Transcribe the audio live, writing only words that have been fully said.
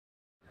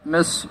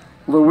Miss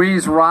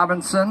Louise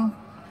Robinson.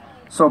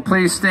 So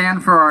please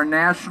stand for our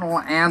national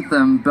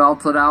anthem,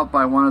 belted out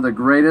by one of the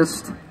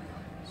greatest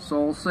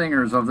soul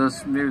singers of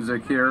this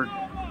music here,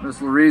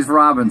 Miss Louise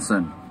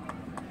Robinson.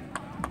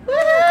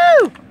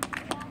 Woo!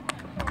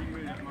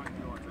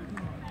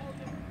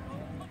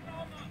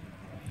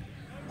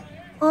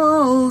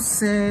 Oh,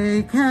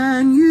 say,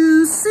 can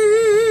you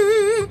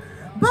see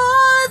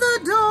by the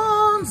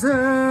dawn's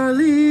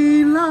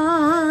early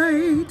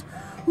light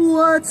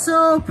what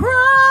so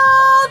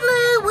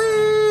proudly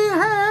we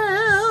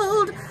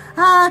held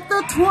at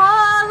the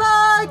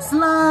twilight's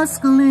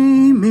last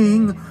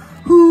gleaming,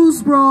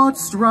 whose broad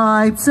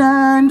stripes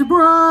and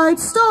bright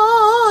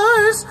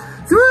stars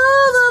through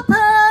the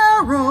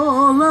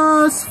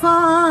perilous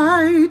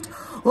fight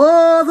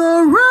o'er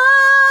the